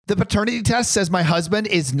The paternity test says my husband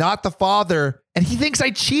is not the father and he thinks I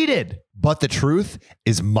cheated. But the truth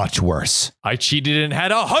is much worse. I cheated and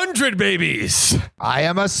had 100 babies. I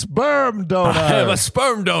am a sperm donor. I am a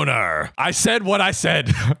sperm donor. I said what I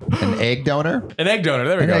said. An egg donor? An egg donor.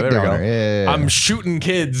 There we go. There we go. Yeah. I'm shooting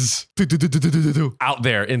kids out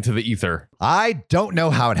there into the ether. I don't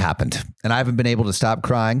know how it happened, and I haven't been able to stop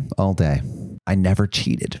crying all day. I never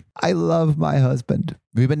cheated. I love my husband.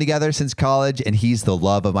 We've been together since college, and he's the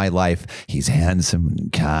love of my life. He's handsome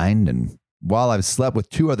and kind, and while I've slept with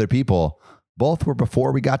 2 other people, both were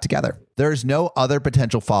before we got together. There's no other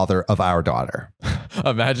potential father of our daughter.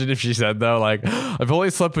 Imagine if she said, though, like, I've only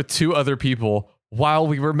slept with 2 other people while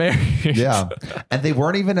we were married. Yeah. And they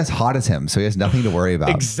weren't even as hot as him, so he has nothing to worry about.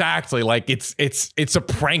 Exactly. Like, it's a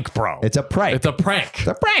prank, bro. It's a prank. It's a prank. It's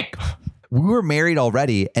a prank. We were married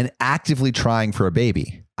already and actively trying for a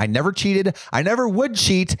baby. I never cheated. I never would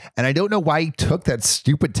cheat. And I don't know why he took that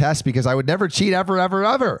stupid test because I would never cheat ever, ever,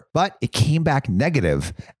 ever. But it came back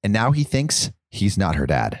negative, and now he thinks he's not her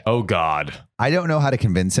dad. Oh, God. I don't know how to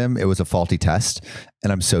convince him it was a faulty test,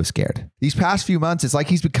 and I'm so scared. These past few months, it's like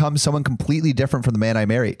he's become someone completely different from the man I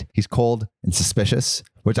married. He's cold and suspicious,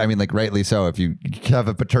 which I mean, like, rightly so. If you have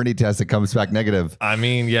a paternity test that comes back negative. I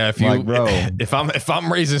mean, yeah, if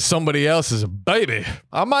I'm raising somebody else's baby,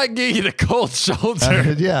 I might give you the cold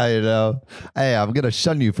shoulder. Yeah, you know, hey, I'm going to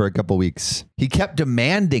shun you for a couple weeks. He kept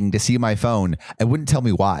demanding to see my phone and wouldn't tell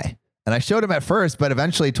me why. And I showed him at first, but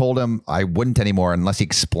eventually told him I wouldn't anymore unless he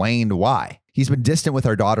explained why. He's been distant with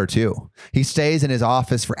our daughter, too. He stays in his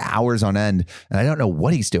office for hours on end, and I don't know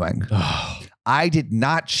what he's doing. I did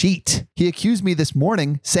not cheat. He accused me this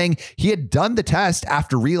morning, saying he had done the test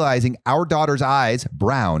after realizing our daughter's eyes,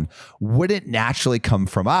 brown, wouldn't naturally come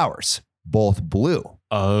from ours, both blue.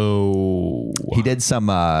 Oh, he did some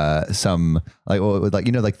like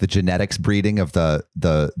you know, like the genetics breeding of the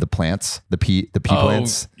plants, the pea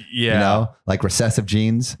plants. Yeah, you know, like recessive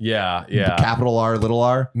genes. Yeah. Capital R, little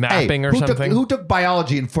r, mapping or something. Who took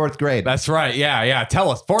biology in 4th grade? That's right. Yeah.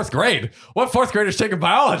 Tell us, 4th grade. What 4th graders taking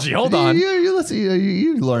biology? Hold on. You listen.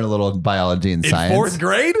 You learn a little biology and science. 4th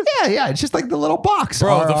grade? Yeah. It's just like the little box,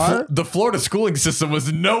 bro. The Florida schooling system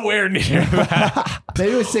was nowhere near that.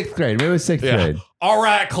 Maybe it was 6th grade. Grade. All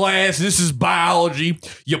right, class, this is biology.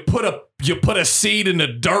 You put a seed in the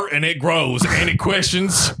dirt and it grows. Any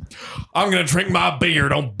questions? I'm gonna drink my beer.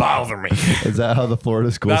 Don't bother me. Is that how the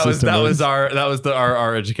Florida school system is? That was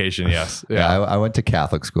our education. Yes. Yeah. I went to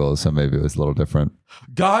Catholic school, so maybe it was a little different.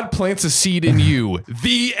 God plants a seed in you.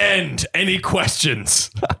 The end. Any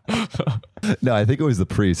questions? No, I think it was the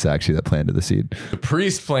priest actually that planted the seed. The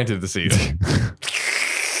priest planted the seed.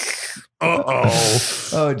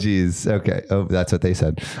 Oh, geez. Okay. Oh, that's what they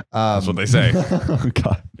said. That's what they say. Oh,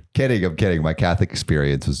 God. I'm kidding. My Catholic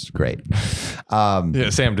experience was great.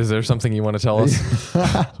 Yeah, Sam, is there something you want to tell us?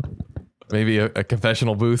 Maybe a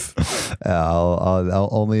confessional booth? I'll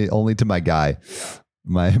only to my guy,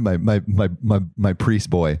 my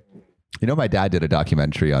priest boy. You know, my dad did a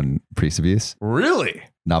documentary on priest abuse. Really?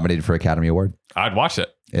 Nominated for Academy Award. I'd watch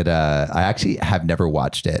it. I actually have never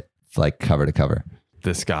watched it, like cover to cover.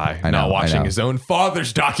 This guy not watching his own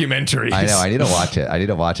father's documentaries. I know. I need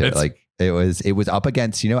to watch it. Like it was up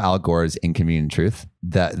against, you know, Al Gore's Inconvenient Truth.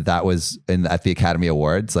 That was at the Academy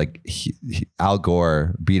Awards. Like Al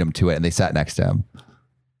Gore beat him to it, and they sat next to him.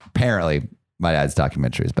 Apparently, my dad's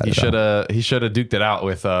documentary is better. He should have duked it out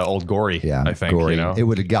with old Gory. Yeah, I think gory. You know? It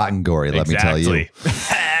would have gotten gory. Let me tell you.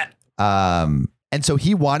 And so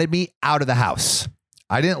he wanted me out of the house.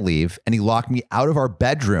 I didn't leave, and he locked me out of our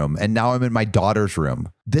bedroom, and now I'm in my daughter's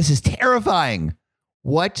room. This is terrifying.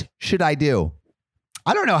 What should I do?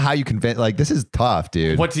 I don't know how you convince. Like, this is tough,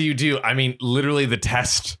 dude. What do you do? I mean, literally, the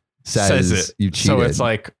test says it. You cheated. So it's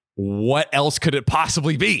like, what else could it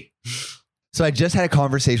possibly be? So I just had a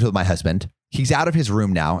conversation with my husband. He's out of his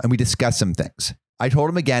room now, and we discussed some things. I told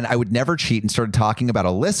him again I would never cheat and started talking about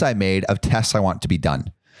a list I made of tests I want to be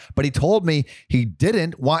done. But he told me he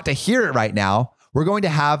didn't want to hear it right now. We're going to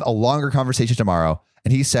have a longer conversation tomorrow.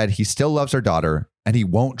 And he said he still loves our daughter and he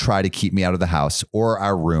won't try to keep me out of the house or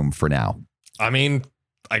our room for now. I mean,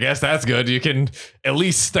 I guess that's good. You can at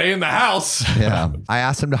least stay in the house. Yeah. I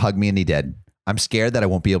asked him to hug me and he did. I'm scared that I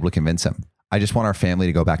won't be able to convince him. I just want our family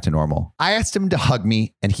to go back to normal. I asked him to hug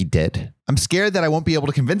me and he did. I'm scared that I won't be able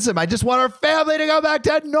to convince him. I just want our family to go back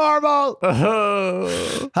to normal.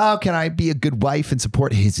 How can I be a good wife and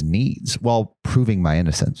support his needs while proving my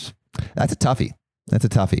innocence? That's a toughie.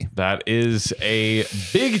 That is a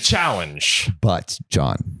big challenge. But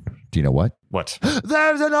John, do you know what? What?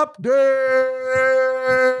 There's an update.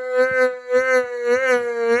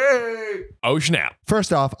 Oh, snap.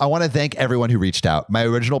 First off, I want to thank everyone who reached out. My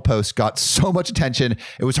original post got so much attention.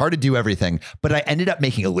 It was hard to do everything, but I ended up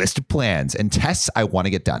making a list of plans and tests I want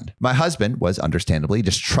to get done. My husband was understandably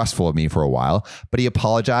distrustful of me for a while, but he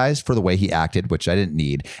apologized for the way he acted, which I didn't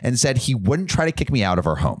need, and said he wouldn't try to kick me out of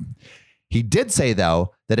our home. He did say,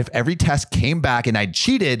 though, that if every test came back and I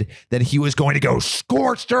cheated, then he was going to go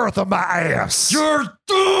scorched earth on my ass. You're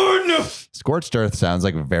done. Scorched earth sounds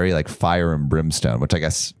like very like fire and brimstone, which I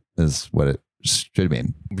guess is what it should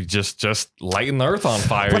mean. We just lighten the earth on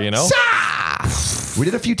fire, you know? We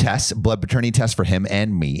did a few tests, blood paternity tests for him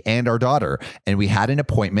and me and our daughter. And we had an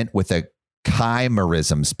appointment with a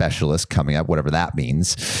chimerism specialist coming up, whatever that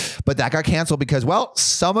means. But that got canceled because, well,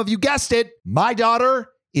 some of you guessed it. My daughter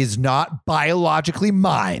is not biologically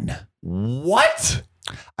mine. What?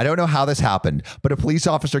 I don't know how this happened, but a police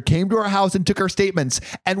officer came to our house and took our statements,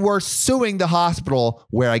 and we're suing the hospital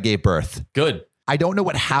where I gave birth. Good. I don't know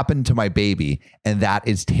what happened to my baby, and that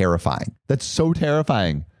is terrifying. That's so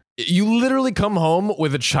terrifying. You literally come home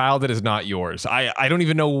with a child that is not yours. I don't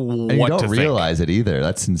even know what to think. You don't realize it either.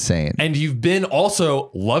 That's insane. And you've been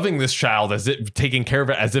also loving this child as if taking care of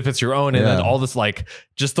it as if it's your own. And then all this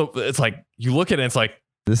it's like you look at it and it's like,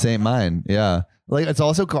 this ain't mine. Yeah. Like it's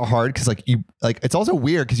also hard because it's also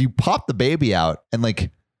weird because you pop the baby out and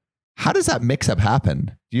like, how does that mix up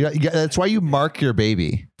happen? That's why you mark your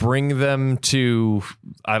baby. Bring them to,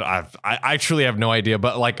 I truly have no idea,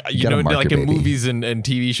 but like, you know, like in movies and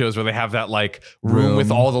TV shows where they have that like room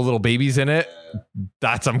with all the little babies in it.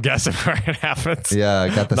 That's, I'm guessing, where it happens. Yeah,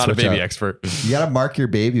 I got the Not a baby up. Expert. You got to mark your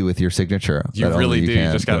baby with your signature. You really do. You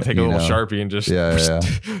just got to take a little Sharpie and just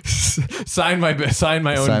sign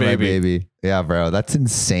my own baby. Yeah, bro. That's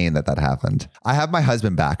insane that happened. I have my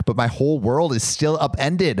husband back, but my whole world is still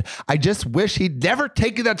upended. I just wish he'd never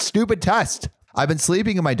taken that stupid test. I've been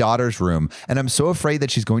sleeping in my daughter's room, and I'm so afraid that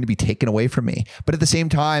she's going to be taken away from me. But at the same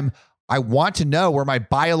time, I want to know where my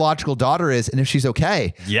biological daughter is and if she's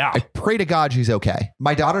okay. Yeah. I pray to God she's okay.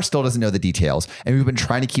 My daughter still doesn't know the details, and we've been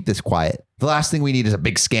trying to keep this quiet. The last thing we need is a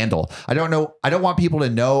big scandal. I don't want people to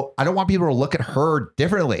know. I don't want people to look at her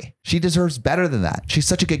differently. She deserves better than that. She's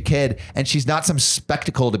such a good kid, and she's not some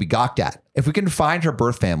spectacle to be gawked at. If we can find her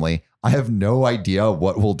birth family, I have no idea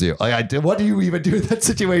what we'll do. What do you even do in that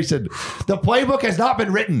situation? The playbook has not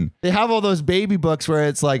been written. They have all those baby books where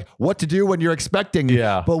it's like what to do when you're expecting.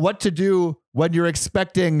 Yeah. But what to do when you're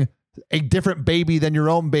expecting a different baby than your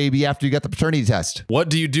own baby after you get the paternity test. What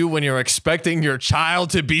do you do when you're expecting your child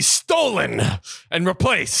to be stolen and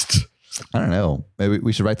replaced? I don't know. Maybe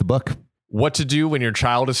we should write the book. What to do when your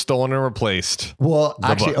child is stolen and replaced. Well,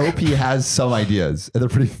 actually, OP has some ideas. And they're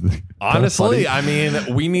pretty honestly, I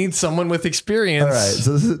mean, we need someone with experience. All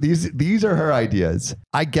right. So these are her ideas.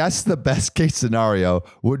 I guess the best case scenario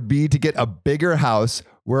would be to get a bigger house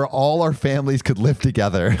where all our families could live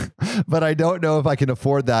together. But I don't know if I can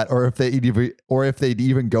afford that or if they'd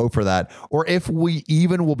even go for that, or if we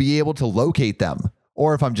even will be able to locate them,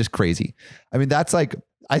 or if I'm just crazy. I mean, that's like,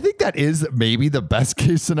 I think that is maybe the best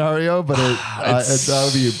case scenario, but that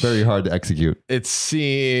would be very hard to execute. It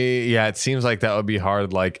seems like that would be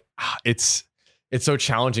hard. Like it's so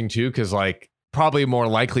challenging too, because like probably a more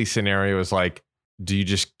likely scenario is like, do you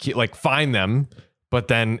just find them? But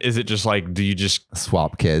then is it just like, do you just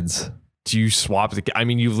swap kids? Do you swap? I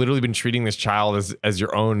mean, you've literally been treating this child as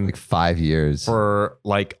your own like 5 years for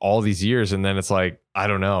like all these years, and then it's like, I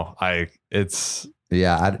don't know.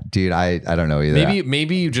 Yeah, dude, I don't know either.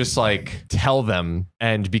 Maybe you just like tell them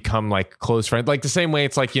and become like close friends. Like the same way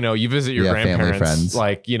it's like, you know, you visit your grandparents, family friends.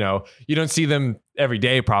 Like, you know, you don't see them every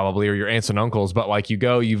day probably, or your aunts and uncles, but like you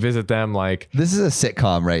go, you visit them. Like, this is a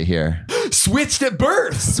sitcom right here. Switched at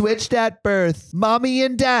birth. Mommy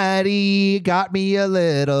and daddy got me a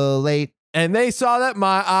little late, and they saw that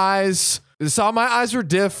my eyes were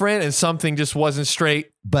different and something just wasn't straight.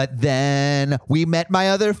 But then we met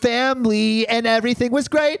my other family and everything was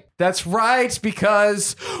great. That's right,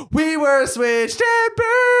 because we were switched at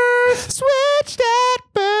birth.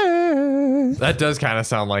 That does kind of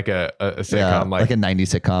sound like a sitcom. Yeah, like a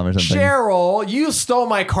 90s sitcom or something. Cheryl, you stole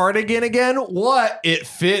my cardigan again? What? It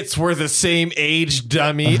fits. We're the same age,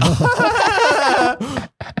 dummy.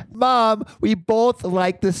 Mom, we both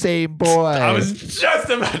like the same boy. I was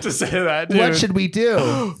just about to say that, dude. What should we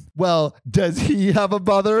do? Well, does he have a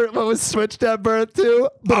brother that was switched at birth too?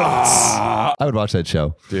 I would watch that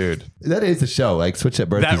show. Dude. That is a show. Like Switched at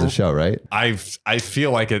Birth is a show, right? I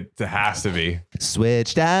feel like it has to be.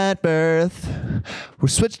 Switched at birth. We're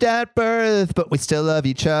switched at birth, but we still love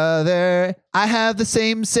each other. I have the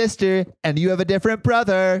same sister and you have a different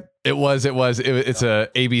brother. It's a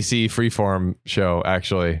ABC freeform show,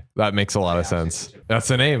 actually. That makes a lot of sense. That's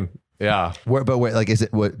the name. Yeah. Like, is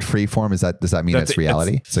it what freeform is that? Does that mean it's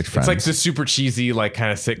reality? It's like Friends. It's like the super cheesy, like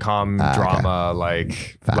kind of sitcom drama,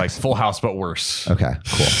 like Full House, but worse. Okay,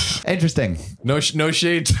 cool. Interesting. No shade. No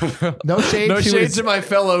shade. No shade to my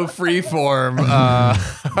fellow freeform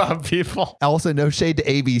people. Also, no shade to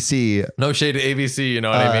ABC. No shade to ABC. You know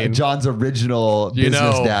what I mean? John's original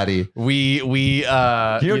business daddy.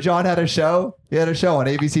 John had a show. He had a show on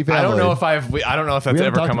ABC Family. I don't know if that's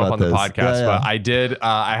ever come up on the podcast, but I did.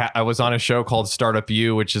 I was on a show called Startup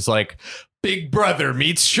U, which is like Big Brother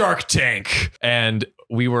meets Shark Tank, and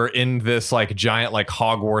we were in this like giant like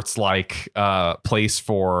Hogwarts like place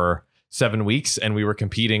for 7 weeks, and we were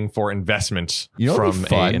competing for investment from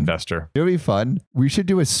an investor. It would be fun. We should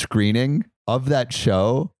do a screening of that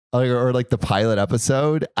show. Or like the pilot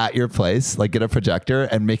episode at your place, like get a projector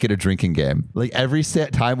and make it a drinking game. Like every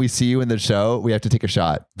time we see you in the show, we have to take a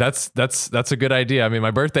shot. That's a good idea. I mean,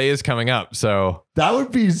 my birthday is coming up, so that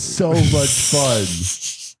would be so much fun.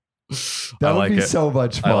 That would be so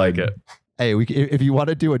much fun. I like it. Hey, if you want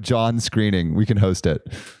to do a John screening, we can host it.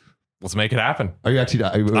 Let's make it happen. Are you actually?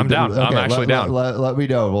 I'm down. Okay, I'm actually down. Let me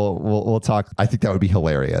know. We'll talk. I think that would be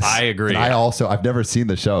hilarious. I agree. And I've never seen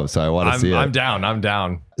the show, so I want to see it. I'm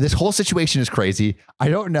down. This whole situation is crazy. I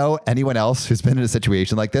don't know anyone else who's been in a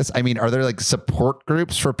situation like this. I mean, are there like support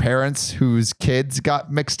groups for parents whose kids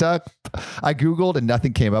got mixed up? I Googled and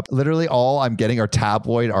nothing came up. Literally all I'm getting are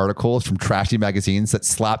tabloid articles from trashy magazines that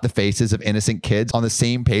slap the faces of innocent kids on the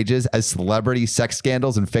same pages as celebrity sex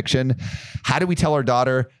scandals and fiction. How do we tell our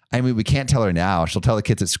daughter? I mean, we can't tell her now. She'll tell the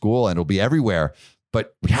kids at school and it'll be everywhere.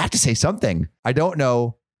 But we have to say something. I don't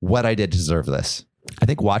know what I did to deserve this. I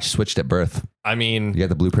think watch Switched at Birth. I mean, you got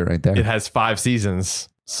the blueprint right there. It has 5 seasons.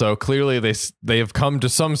 So clearly they have come to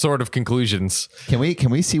some sort of conclusions. Can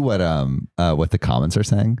we see what the comments are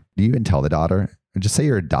saying? Do you even tell the daughter? Or just say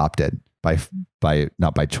you're adopted by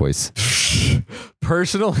not by choice.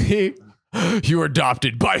 Personally, you were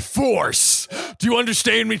adopted by force. Do you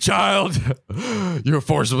understand me, child? You were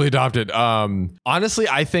forcibly adopted. Honestly,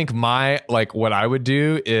 I think what I would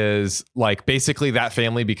do is like basically that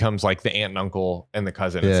family becomes like the aunt and uncle and the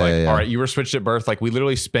cousin. It's all right, you were switched at birth. Like we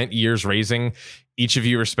literally spent years raising each of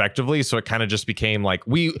you respectively. So it kind of just became like,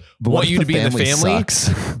 we want you to be in the family.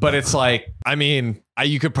 But it's like, I mean,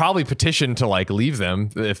 you could probably petition to like leave them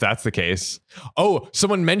if that's the case. Oh,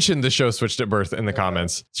 someone mentioned the show Switched at Birth in the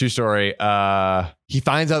comments. True story. He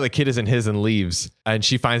finds out the kid isn't his and leaves, and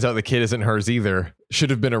she finds out the kid isn't hers either. Should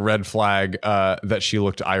have been a red flag that she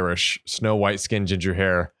looked Irish, snow white skin, ginger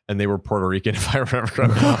hair, and they were Puerto Rican, if I remember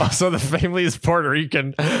correctly. So the family is Puerto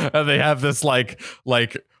Rican, and they have this like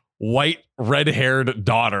white red-haired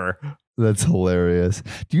daughter. That's hilarious.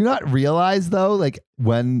 Do you not realize though, like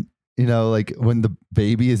when the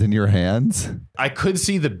baby is in your hands? I could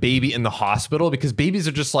see the baby in the hospital because babies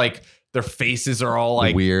are just like, their faces are all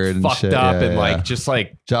like weird and fucked shit. up and like just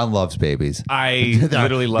like John loves babies. I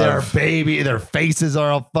literally love their faces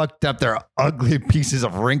are all fucked up. They're ugly pieces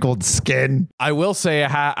of wrinkled skin. I will say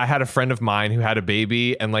I had a friend of mine who had a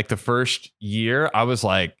baby, and like the first year I was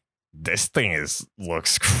like, this thing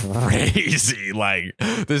looks crazy. Like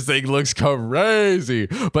this thing looks crazy.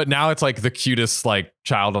 But now it's like the cutest like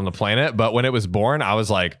child on the planet. But when it was born, I was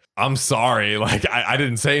like, I'm sorry. Like I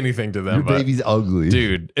didn't say anything to them. Your baby's ugly.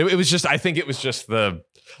 Dude, it was just, I think it was just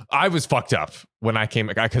I was fucked up when I came,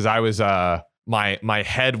 because I was, my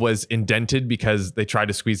head was indented because they tried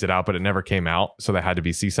to squeeze it out, but it never came out. So they had to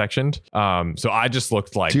be C-sectioned. So I just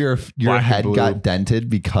looked like, so your head got dented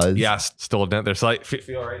because still a dent there. So like,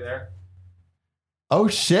 feel right there. Oh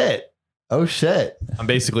shit. I'm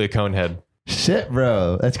basically a cone head. Shit,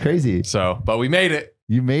 bro. That's crazy. So, but we made it.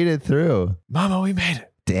 You made it through. Mama, we made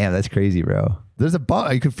it. Damn, that's crazy, bro. There's a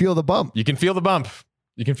bump. You can feel the bump. You can feel the bump.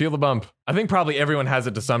 I think probably everyone has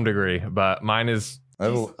it to some degree, but mine is, I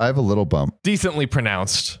have a little bump. Decently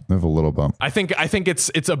pronounced. I have a little bump. I think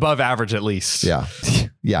it's above average at least. Yeah.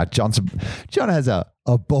 Yeah. John has a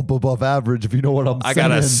bump above average, if you know what I'm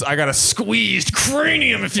saying. I got a squeezed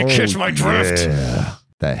cranium, if you catch my drift. Yeah.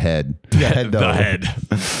 That head. The head.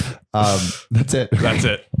 That's it. That's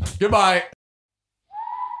it. Goodbye.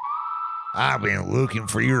 I've been looking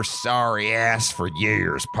for your sorry ass for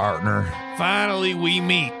years, partner. Finally, we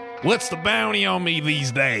meet. What's the bounty on me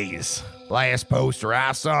these days? Last poster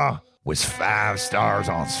I saw was 5 stars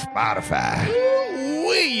on Spotify.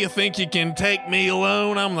 You think you can take me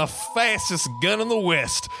alone? I'm the fastest gun in the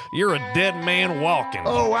West. You're a dead man walking.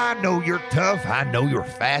 Oh, I know you're tough. I know you're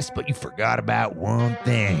fast, but you forgot about one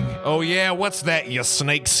thing. Oh, yeah? What's that, you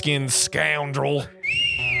snakeskin scoundrel?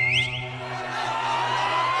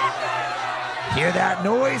 Hear that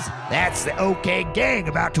noise? That's the OK Gang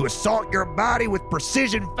about to assault your body with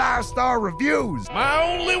precision 5-star reviews. My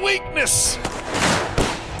only weakness.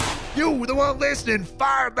 You, the one listening,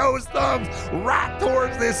 fire those thumbs right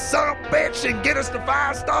towards this son of a bitch and get us to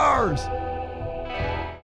 5 stars.